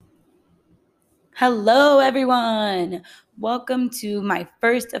Hello, everyone. Welcome to my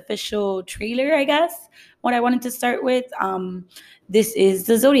first official trailer, I guess. What I wanted to start with. This is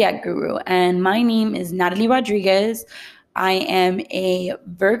the Zodiac Guru, and my name is Natalie Rodriguez. I am a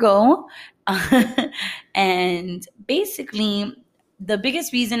Virgo. And basically, the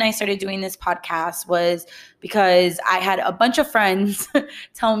biggest reason I started doing this podcast was because I had a bunch of friends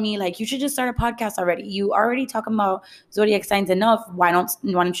tell me, like, you should just start a podcast already. You already talking about zodiac signs enough. Why don't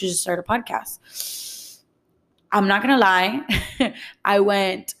you just start a podcast? I'm not gonna lie. I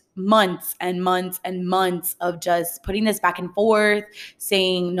went months and months and months of just putting this back and forth,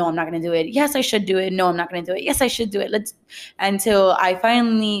 saying, no, I'm not gonna do it. Yes, I should do it. No, I'm not gonna do it. Yes, I should do it. Until I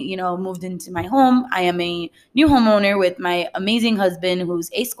finally, moved into my home. I am a new homeowner with my amazing husband who's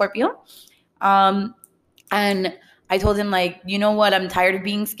a Scorpio. And I told him, like, you know what? I'm tired of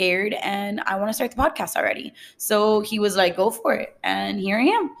being scared and I want to start the podcast already. So he was like, go for it. And here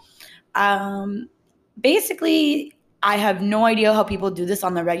I am. Basically, I have no idea how people do this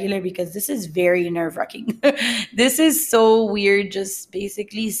on the regular because this is very nerve wracking. This is so weird, just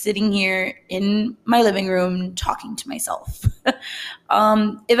basically sitting here in my living room talking to myself.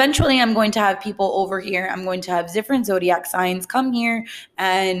 Eventually, I'm going to have people over here. I'm going to have different zodiac signs come here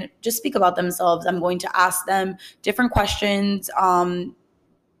and just speak about themselves. I'm going to ask them different questions.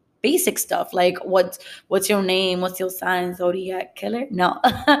 Basic stuff like what's your name, what's your sign, zodiac killer. No.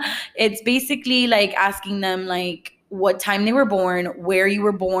 It's basically like asking them, like, what time they were born, where you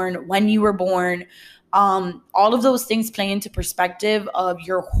were born, when you were born. All of those things play into perspective of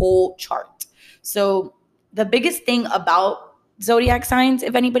your whole chart. So the biggest thing about zodiac signs,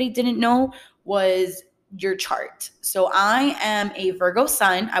 if anybody didn't know, was your chart. So I am a Virgo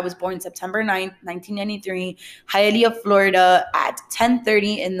sun. I was born September 9th, 1993, Hialeah, Florida at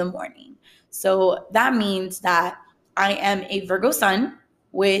 10:30 in the morning. So that means that I am a Virgo sun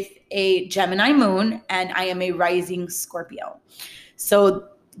with a Gemini moon, and I am a rising Scorpio. So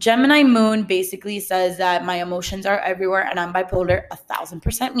Gemini moon basically says that my emotions are everywhere and I'm bipolar,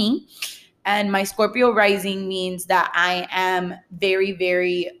 1,000% me. And my Scorpio rising means that I am very,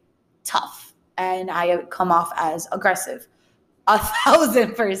 very tough and I come off as aggressive,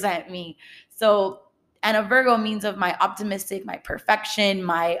 1,000% me. So, and a Virgo means of my optimistic, my perfection,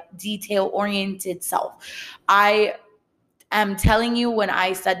 my detail oriented self. I am telling you, when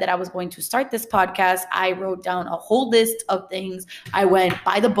I said that I was going to start this podcast, I wrote down a whole list of things. I went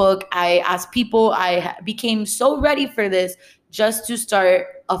by the book. I asked people. I became so ready for this just to start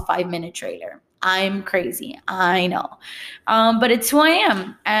a 5-minute trailer. I'm crazy. I know. But it's who I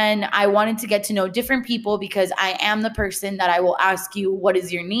am. And I wanted to get to know different people because I am the person that I will ask you, what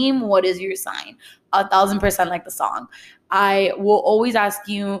is your name? What is your sign? 1,000% like the song. I will always ask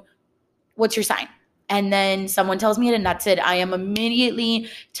you, what's your sign? And then someone tells me it, and that's it. I am immediately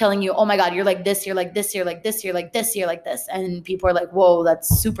telling you, oh my God, you're like this, you're like this, you're like this, you're like this, you're like this. And people are like, whoa, that's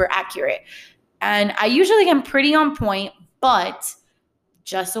super accurate. And I usually am pretty on point, but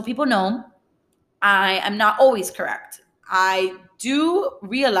just so people know, I am not always correct. I do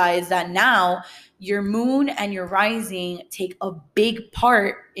realize that now your moon and your rising take a big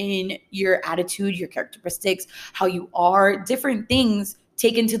part in your attitude, your characteristics, how you are, different things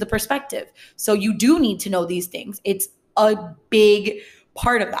take into the perspective. So you do need to know these things. It's a big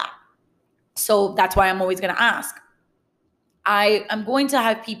part of that. So that's why I'm always going to ask. I am going to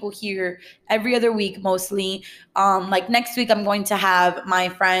have people here every other week, mostly. Like next week, I'm going to have my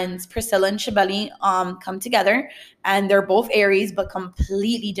friends Priscilla and Shabeli come together, and they're both Aries, but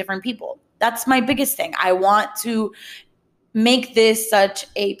completely different people. That's my biggest thing. I want to make this such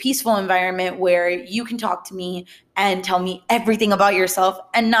a peaceful environment where you can talk to me and tell me everything about yourself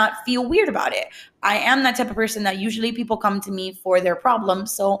and not feel weird about it. I am that type of person that usually people come to me for their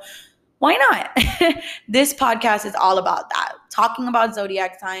problems. So why not? This podcast is all about that. Talking about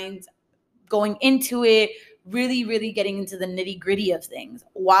zodiac signs, going into it, really, really getting into the nitty gritty of things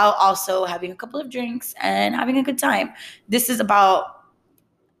while also having a couple of drinks and having a good time. This is about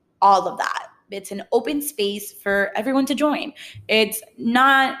all of that. It's an open space for everyone to join. It's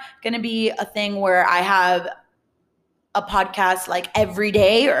not going to be a thing where I have a podcast like every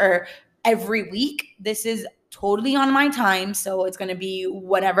day or every week. This is totally on my time, so it's going to be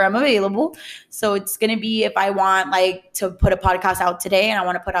whenever I'm available. So it's going to be, if I want like to put a podcast out today and I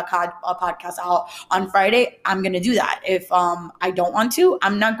want to put a podcast out on Friday, I'm going to do that. If I don't want to,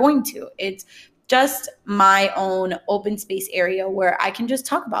 I'm not going to. It's just my own open space area where I can just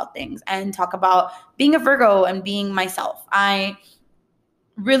talk about things and talk about being a Virgo and being myself. I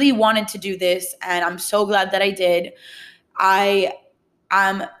really wanted to do this, and I'm so glad that I did. I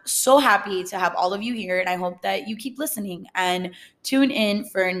I'm so happy to have all of you here, and I hope that you keep listening and tune in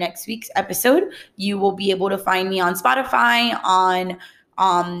for next week's episode. You will be able to find me on Spotify, on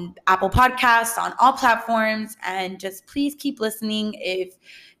Apple Podcasts, on all platforms, and just please keep listening. If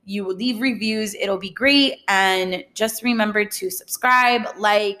you will leave reviews, it'll be great. And just remember to subscribe,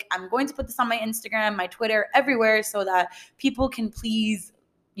 like. I'm going to put this on my Instagram, my Twitter, everywhere, so that people can please,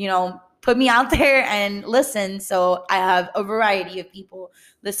 put me out there and listen. So I have a variety of people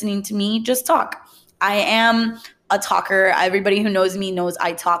listening to me just talk. I am a talker. Everybody who knows me knows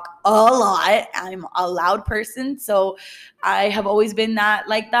I talk a lot. I'm a loud person. So I have always been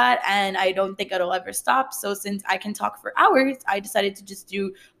like that. And I don't think it'll ever stop. So since I can talk for hours, I decided to just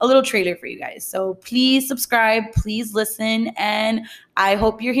do a little trailer for you guys. So please subscribe, please listen. And I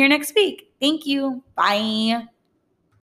hope you're here next week. Thank you. Bye.